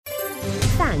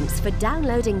Thanks for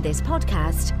downloading this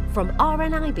podcast from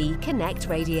RNIB Connect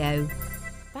Radio.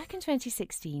 Back in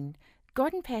 2016,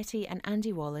 Gordon Pettie and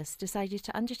Andy Wallace decided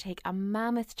to undertake a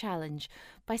mammoth challenge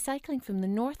by cycling from the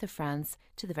north of France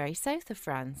to the very south of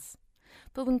France.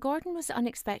 But when Gordon was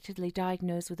unexpectedly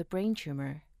diagnosed with a brain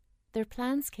tumour, their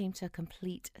plans came to a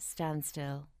complete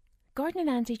standstill. Gordon and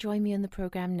Andy join me on the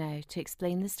programme now to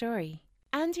explain the story.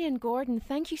 Andy and Gordon,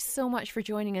 thank you so much for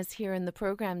joining us here in the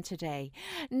programme today.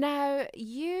 Now,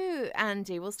 you,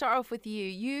 Andy, we'll start off with you.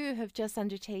 You have just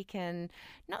undertaken,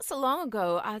 not so long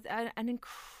ago, an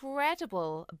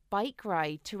incredible bike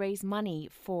ride to raise money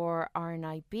for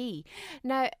RNIB.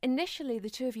 Now, initially, the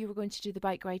two of you were going to do the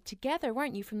bike ride together,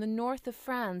 weren't you, from the north of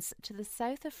France to the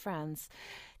south of France.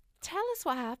 Tell us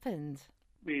what happened.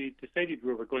 We decided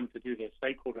we were going to do this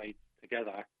cycle ride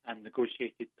together and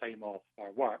negotiated time off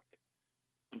our work.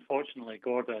 Unfortunately,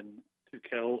 Gordon took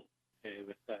ill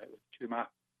with tumor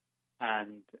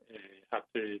and had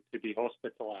to be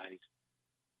hospitalised.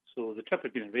 So the trip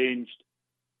had been arranged,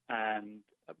 and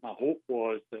my hope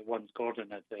was that once Gordon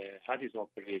had his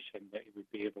operation, that he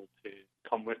would be able to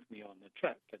come with me on the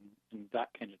trip, and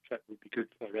that kind of trip would be good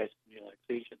for rest and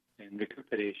relaxation and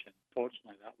recuperation.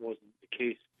 Fortunately, that wasn't the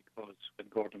case, because when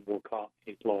Gordon woke up,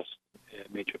 he'd lost a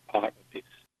major part of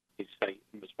his sight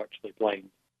and was virtually blind.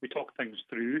 We talked things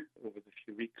through over the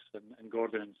few weeks, and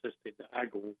Gordon insisted that I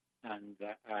go and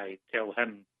that I tell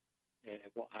him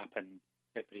what happened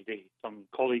every day. Some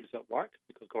colleagues at work,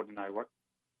 because Gordon and I work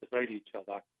beside each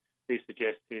other, they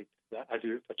suggested that I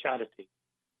do it for charity.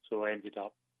 So I ended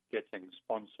up getting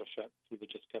sponsorship through the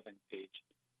Just Giving page,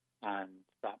 and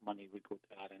that money would go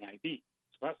to RNIB.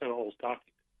 So that's how it all started.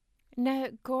 Now,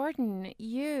 Gordon,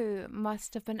 you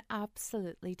must have been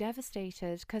absolutely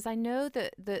devastated, because I know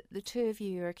that the two of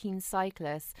you are keen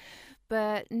cyclists,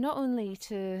 but not only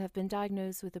to have been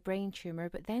diagnosed with a brain tumour,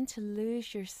 but then to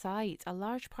lose your sight, a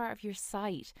large part of your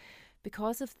sight,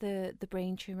 because of the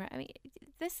brain tumour. I mean,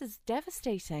 this is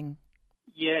devastating.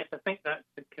 Yes, I think that's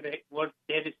the correct word,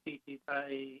 devastated.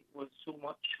 I was so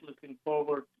much looking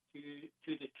forward to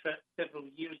the trip several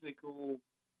years ago.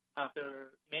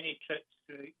 After many trips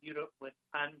through Europe with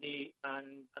Andy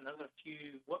and another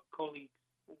few work colleagues,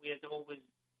 we had always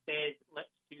said,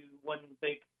 let's do one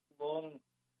big, long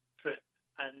trip.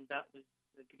 And that was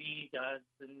agreed as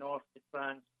the north of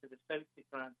France to the south of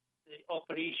France. The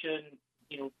operation,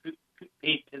 put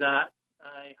paid to that.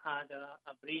 I had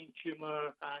a brain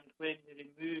tumour, and when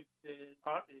they removed the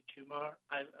part of the tumour,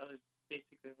 I was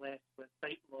basically left with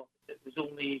sight loss. It was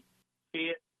only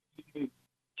fair to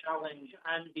challenge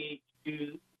Andy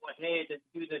to go ahead and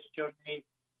do this journey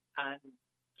and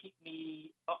keep me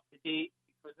up to date,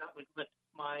 because that would lift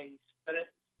my spirit.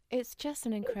 It's just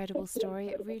an incredible story,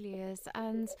 it really is.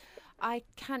 And I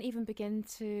can't even begin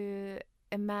to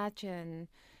imagine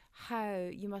how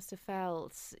you must have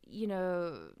felt,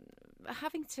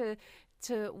 having to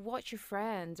watch your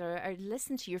friend or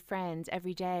listen to your friend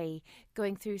every day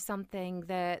going through something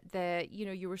that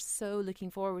you were so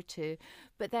looking forward to,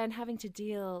 but then having to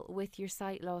deal with your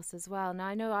sight loss as well. Now,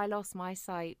 I know I lost my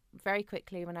sight very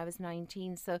quickly when I was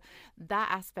 19, so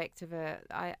that aspect of it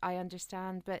I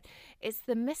understand, but it's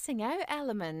the missing out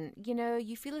element.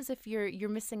 You feel as if you're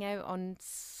missing out on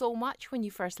so much when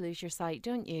you first lose your sight,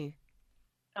 don't you?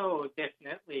 Oh,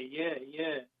 definitely, yeah.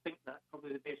 I think that's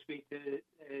probably the best way to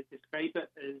describe it,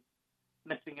 is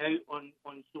missing out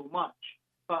on so much.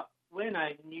 But when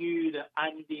I knew that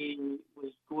Andy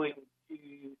was going to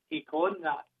take on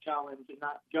that challenge and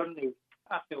that journey,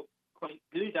 I felt quite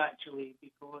good, actually,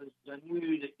 because I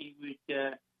knew that he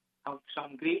would have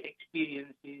some great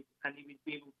experiences, and he would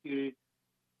be able to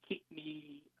keep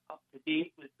me up to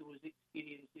date with those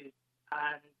experiences.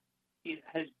 And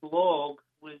his blog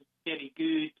was very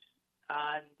good,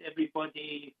 and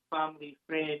everybody, family,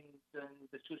 friends and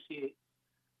associates,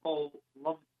 all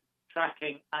loved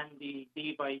tracking Andy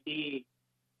day by day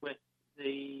with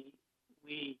the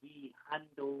way he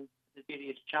handled the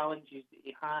various challenges that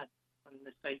he had on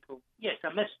the cycle. Yes, I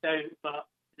missed out, but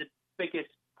the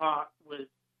biggest part was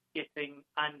getting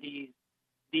Andy's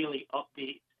daily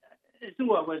updates, as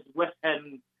though I was with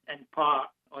him in part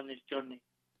on his journey.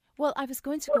 Well, I was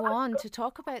going to go on to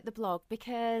talk about the blog,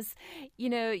 because,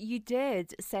 you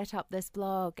did set up this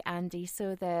blog, Andy,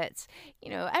 so that,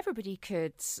 everybody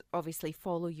could obviously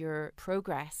follow your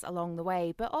progress along the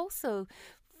way, but also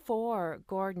for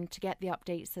Gordon to get the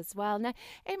updates as well. Now,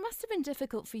 it must have been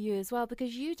difficult for you as well,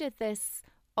 because you did this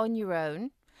on your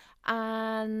own.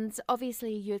 And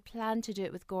obviously you had planned to do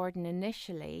it with Gordon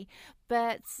initially,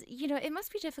 but, it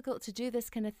must be difficult to do this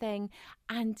kind of thing.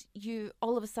 And you,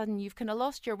 all of a sudden, you've kind of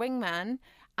lost your wingman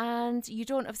and you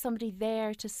don't have somebody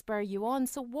there to spur you on.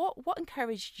 So what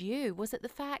encouraged you? Was it the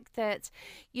fact that,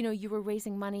 you were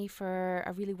raising money for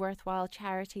a really worthwhile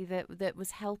charity that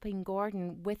was helping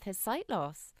Gordon with his sight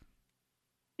loss?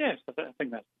 Yes, I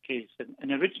think that's the case.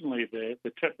 And originally,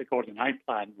 the trip that Gordon and I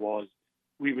planned was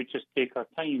we would just take our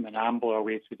time and amble our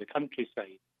way through the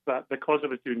countryside. But because I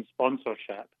was doing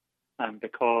sponsorship and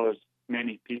because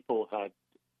many people had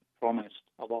promised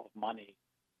a lot of money,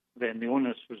 then the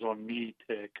onus was on me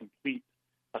to complete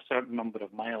a certain number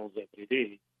of miles every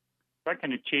day. That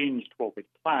kind of changed what we'd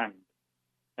planned,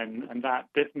 and that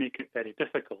did make it very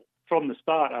difficult. From the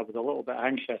start, I was a little bit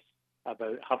anxious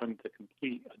about having to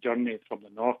complete a journey from the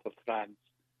north of France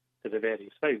to the very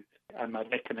south. And my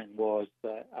reckoning was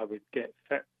that I would get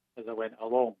fit as I went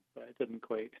along, but it didn't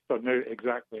quite turn out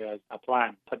exactly as I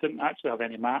planned. I didn't actually have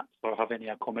any maps or have any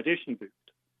accommodation booked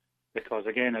because,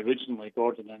 again, originally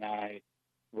Gordon and I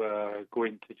were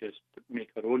going to just make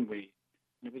our own way.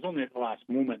 And it was only at the last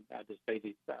moment that I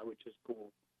decided that I would just go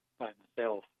by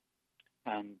myself,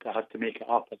 and I had to make it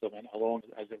up as I went along,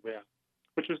 as it were,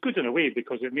 which was good in a way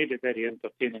because it made it very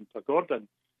entertaining for Gordon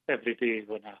every day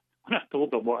when I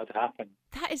told him what had happened.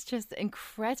 That is just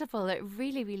incredible. It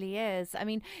really, really is. I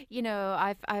mean,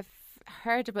 I've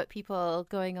heard about people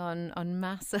going on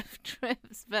massive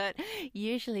trips, but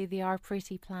usually they are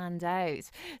pretty planned out.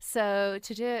 So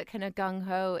to do it kind of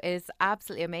gung-ho is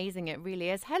absolutely amazing. It really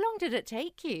is. How long did it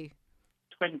take you?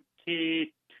 22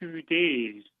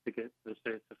 days to get to the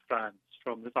south of France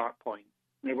from the start point.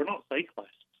 Now, we're not cyclists.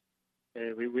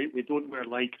 We don't wear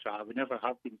lycra. We never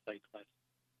have been cyclists.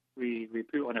 We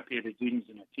put on a pair of jeans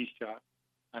and a T-shirt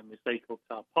and we cycle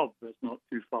to a pub that's not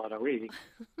too far away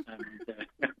and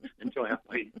enjoy a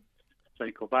pint,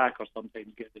 cycle back, or sometimes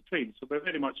get the train. So we're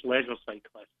very much leisure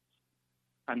cyclists.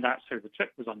 And that's how the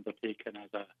trip was undertaken,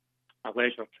 as a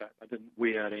leisure trip. I didn't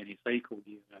wear any cycle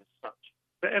gear as such.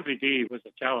 But every day was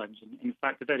a challenge. And in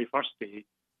fact, the very first day,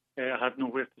 I had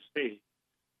nowhere to stay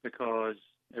because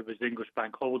it was English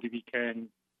bank holiday weekend.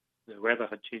 The weather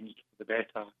had changed for the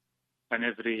better. And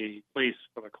every place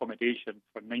for accommodation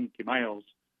for 90 miles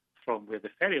from where the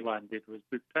ferry landed was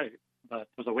booked out. But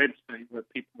there was a website where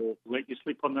people let you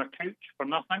sleep on their couch for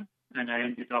nothing. And I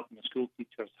ended up in a school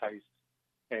teacher's house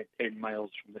 10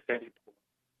 miles from the ferry port.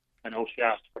 And all she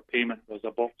asked for payment was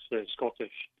a box of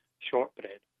Scottish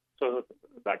shortbread. So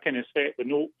that kind of set the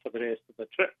note for the rest of the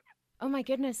trip. Oh my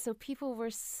goodness, so people were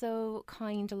so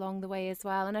kind along the way as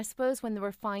well. And I suppose when they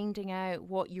were finding out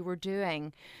what you were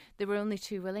doing, they were only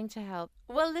too willing to help.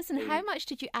 Well, listen, how much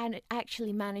did you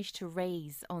actually manage to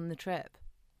raise on the trip?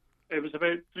 It was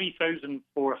about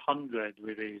 3,400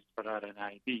 we raised for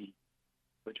RNIB,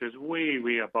 which was way,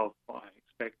 way above what I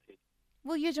expected.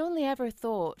 Well, you'd only ever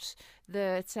thought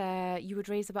that you would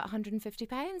raise about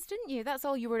 £150, didn't you? That's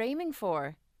all you were aiming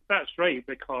for. That's right,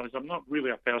 because I'm not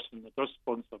really a person that does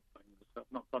sponsor things. I've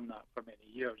not done that for many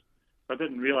years. I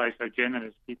didn't realise how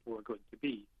generous people were going to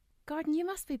be. Gordon, you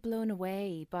must be blown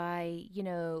away by,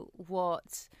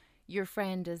 what your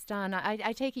friend has done.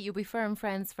 I take it you'll be firm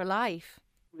friends for life.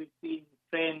 We've been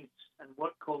friends and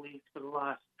work colleagues for the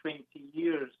last 20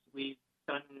 years. We've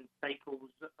done cycles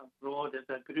abroad as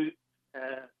a group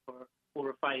for 4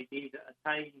 or 5 days at a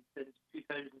time since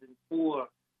 2004.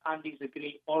 Andy's a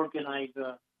great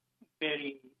organiser,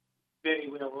 very, very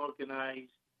well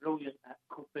organised, brilliant at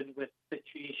coping with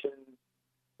situations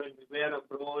when we were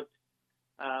abroad.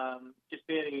 Just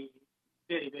very,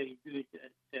 very, very good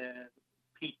at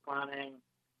pre-planning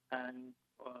and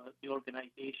the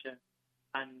organisation,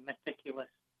 and meticulous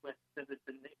with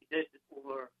everything that he did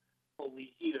over all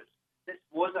these years. This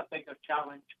was a bigger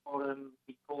challenge for him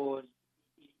because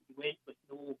he went with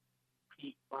no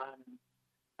pre-plan,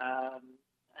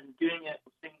 and doing it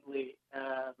singly,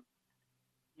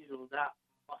 that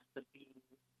must have been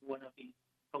one of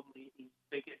probably his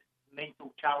biggest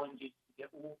mental challenges to get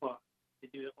over, to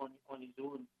do it on his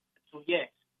own. So yes,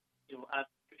 I have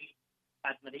great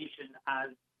admiration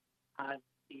as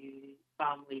the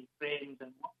family, friends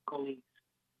and work colleagues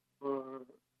for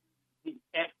the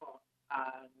effort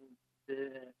and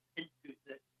the input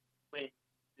that went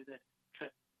to this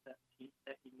trip that he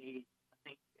made. I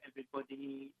think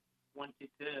everybody wanted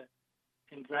to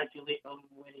congratulate him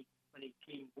when he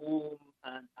came home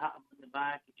and pat him on the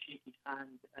back and shake his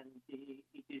hand, and he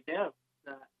deserved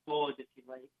that applause, if you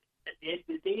like. At the end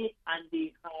of the day,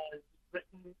 Andy has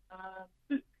written a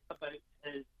book about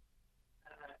his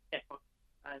effort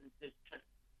and his trip,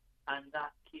 and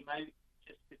that came out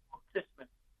just before Christmas.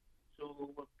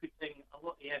 So we're putting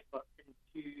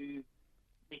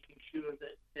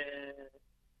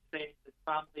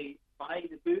family buy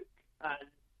the book and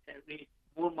raise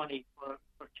more money for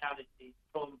charity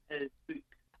from his book.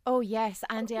 Oh, yes,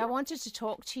 Andy, I wanted to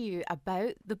talk to you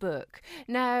about the book.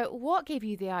 Now, what gave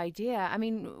you the idea? I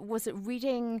mean, was it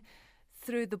reading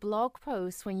through the blog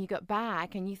post when you got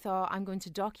back and you thought, I'm going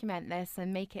to document this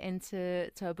and make it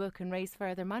into a book and raise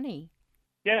further money?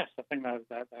 Yes, I think that was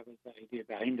the idea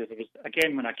behind it. It was,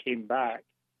 again, when I came back,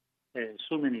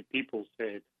 so many people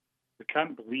said, we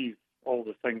can't believe all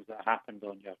the things that happened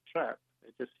on your trip.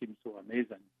 It just seems so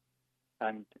amazing.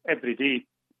 And every day,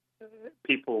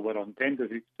 people were on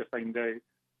tenterhooks to find out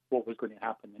what was going to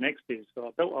happen the next day. So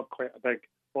I built up quite a big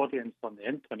audience on the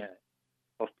internet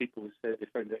of people who said they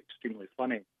found it extremely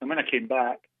funny. And when I came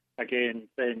back, again,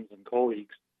 friends and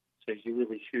colleagues said you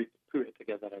really should put it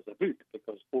together as a book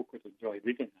because folk would enjoy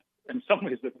reading it. In some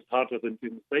ways, it was harder than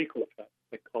doing the cycle trip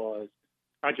because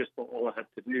I just thought all I had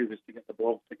to do was to get the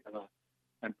blog together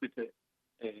and put it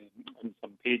on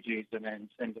some pages and then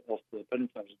send it off to the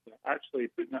printers. But actually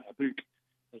putting it in a book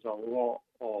is a lot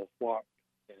of work.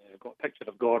 I got a picture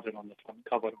of Gordon on the front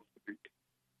cover of the book,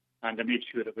 and I made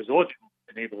sure it was audio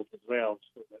enabled as well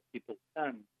so that people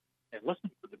can listen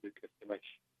to the book if they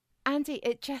wish. Andy,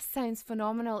 it just sounds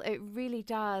phenomenal. It really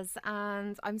does.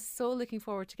 And I'm so looking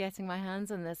forward to getting my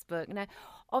hands on this book. Now,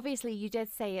 obviously, you did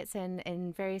say it's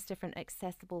in various different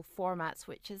accessible formats,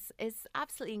 which is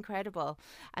absolutely incredible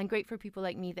and great for people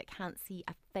like me that can't see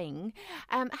a thing.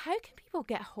 How can people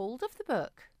get hold of the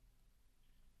book?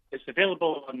 It's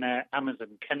available on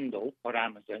Amazon Kindle or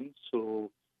Amazon. So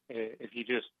if you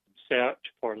just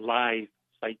search for Live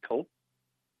Cycle,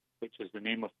 which is the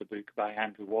name of the book by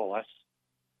Andrew Wallace,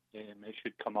 it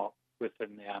should come up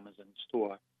within the Amazon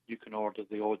store. You can order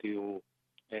the audio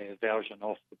version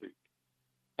of the book.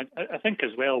 And I think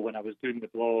as well, when I was doing the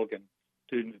blog and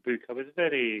doing the book, I was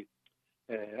very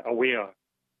aware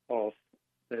of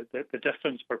the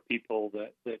difference for people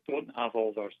that don't have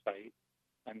all their sight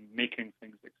and making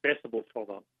things accessible for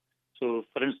them. So,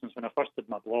 for instance, when I first did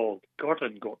my blog,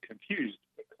 Gordon got confused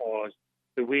because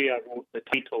the way I wrote the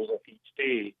titles of each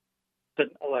day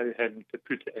didn't allow him to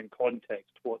put it in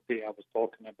context what day I was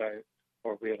talking about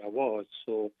or where I was.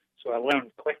 So I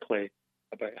learned quickly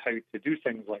about how to do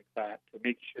things like that to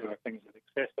make sure things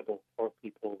are accessible for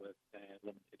people with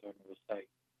limited or no sight.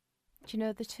 Do you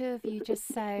know, the two of you just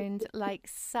sound like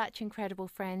such incredible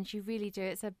friends. You really do.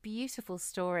 It's a beautiful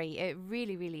story. It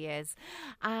really, really is.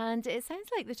 And it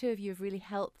sounds like the two of you have really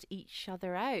helped each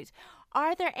other out.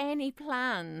 Are there any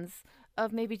plans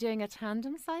of maybe doing a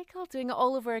tandem cycle, doing it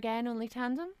all over again, only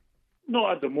tandem?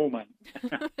 Not at the moment.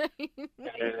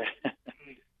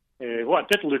 What I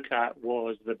did look at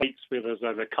was the bikes where there's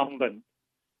a recumbent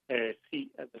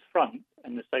seat at the front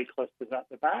and the cyclist is at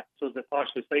the back, so the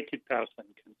partially sighted person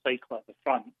can cycle at the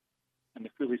front and the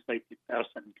fully sighted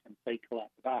person can cycle at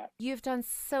the back. You've done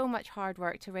so much hard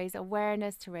work to raise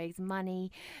awareness, to raise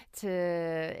money,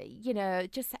 to, you know,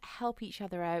 just help each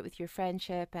other out with your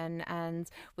friendship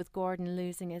and with Gordon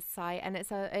losing his sight. And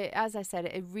it's as I said,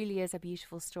 it really is a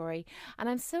beautiful story. And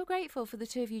I'm so grateful for the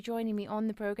two of you joining me on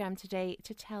the programme today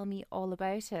to tell me all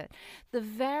about it. The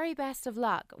very best of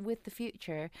luck with the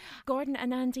future. Gordon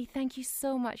and Andy, thank you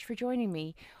so much for joining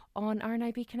me on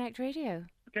RNIB Connect Radio.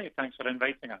 Okay, thanks for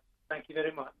inviting us. Thank you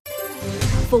very much.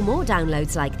 For more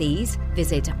downloads like these,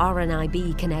 visit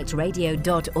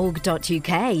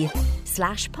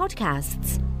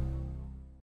rnibconnectradio.org.uk/podcasts.